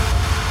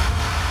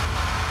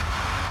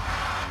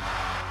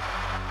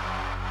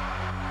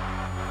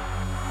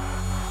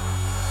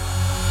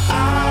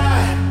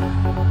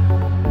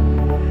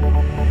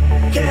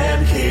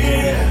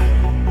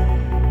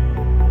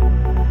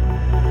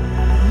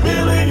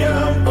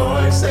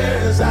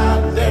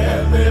 Out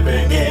there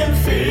living in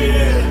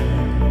fear.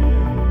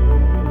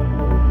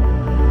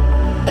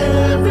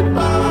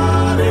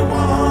 Everybody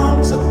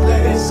wants a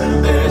place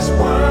in this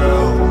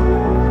world.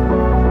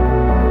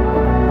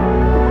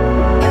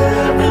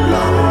 Every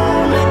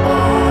lonely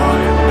boy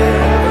and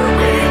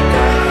every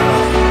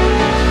girl.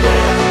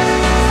 Yeah,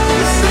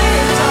 the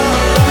seeds of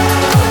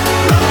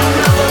love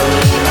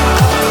revolution.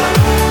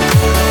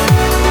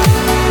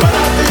 But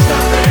are these the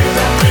things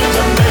that dreams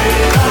are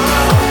made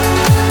of?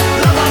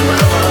 Love and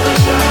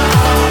revolution.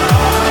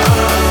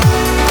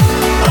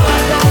 All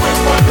I know is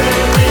one day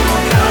we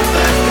will count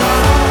the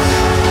cost.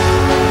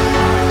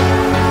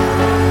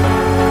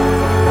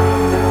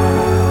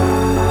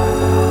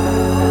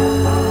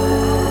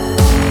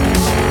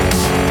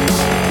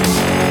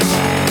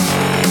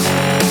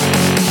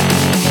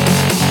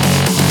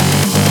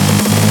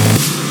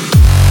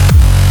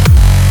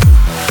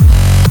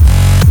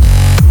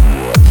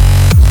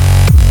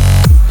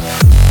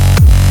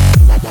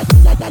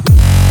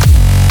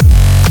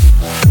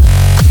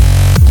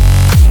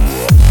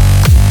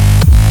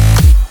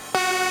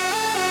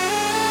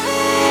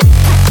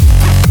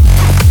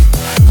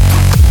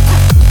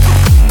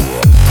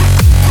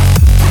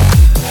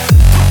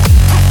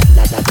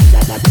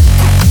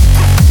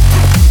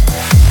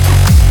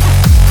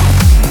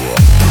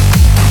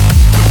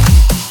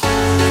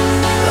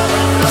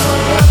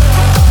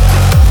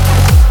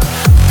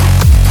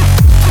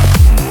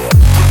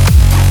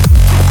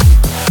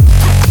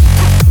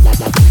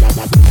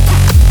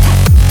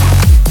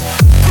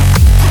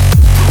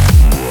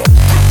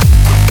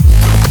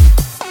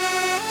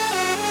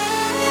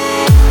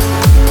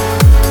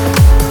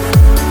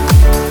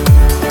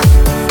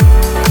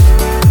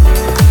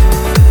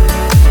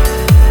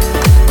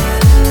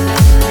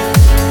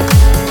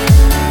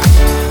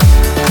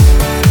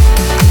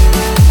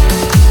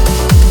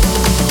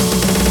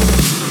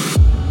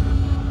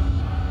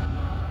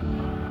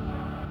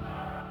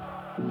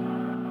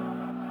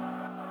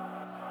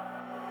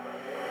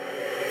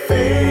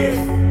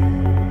 Faith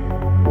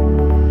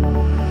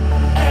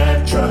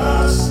and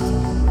trust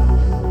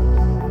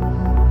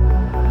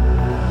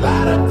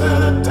light up the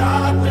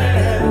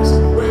darkness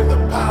with the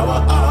power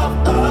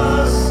of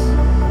us.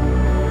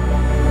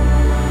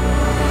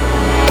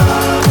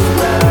 Love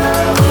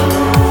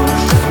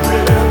revolution,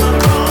 rhythm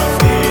on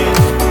beat.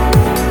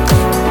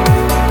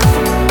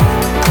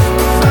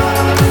 Love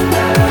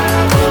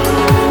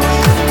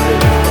revolution,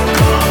 rhythm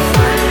on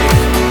free.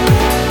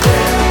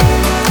 Yeah,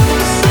 the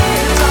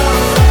seeds of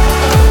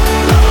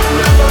love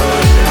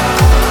revolution.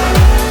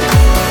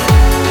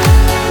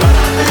 But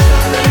I think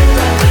the things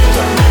that dreams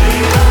are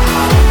made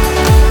of.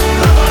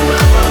 Love and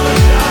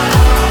revolution.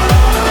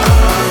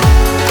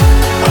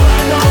 All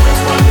I know is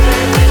one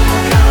day we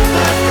will count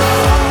the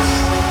cost.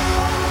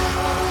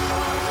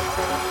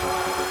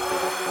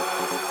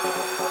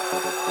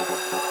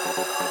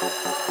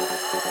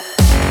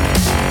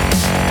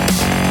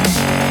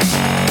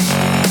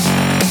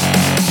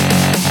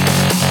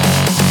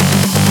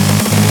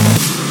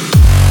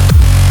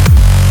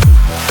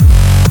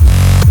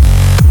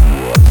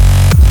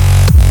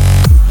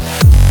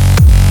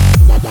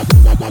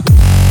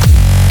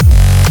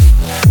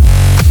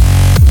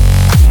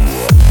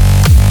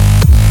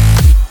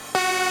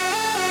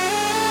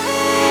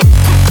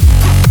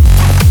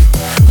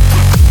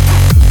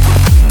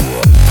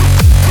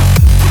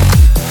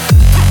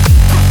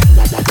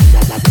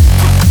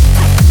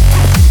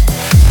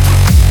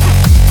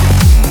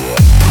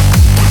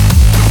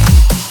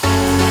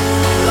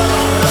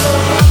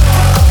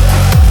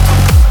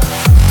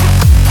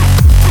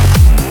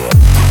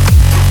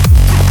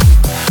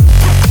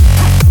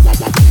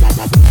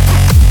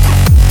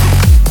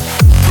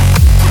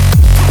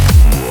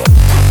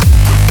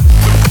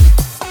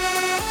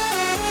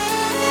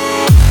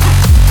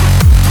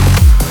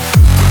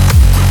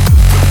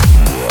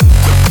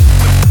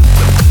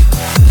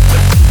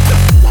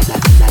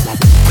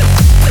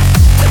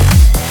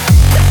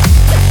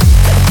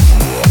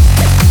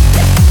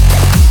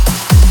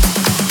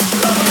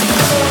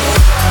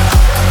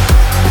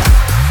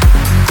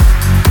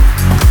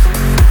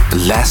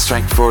 Last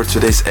track for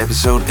today's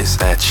episode is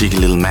a cheeky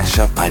little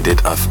mashup I did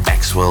of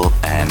Axwell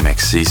and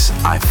Maxie's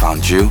I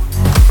Found You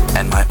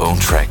and my own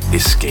track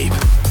Escape.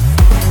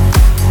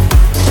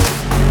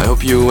 I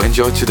hope you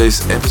enjoyed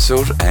today's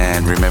episode,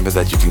 and remember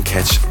that you can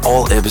catch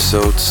all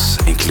episodes,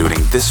 including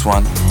this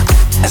one,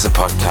 as a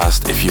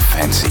podcast if you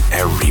fancy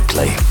a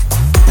replay.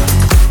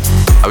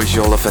 I wish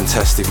you all a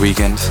fantastic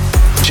weekend.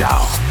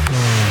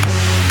 Ciao.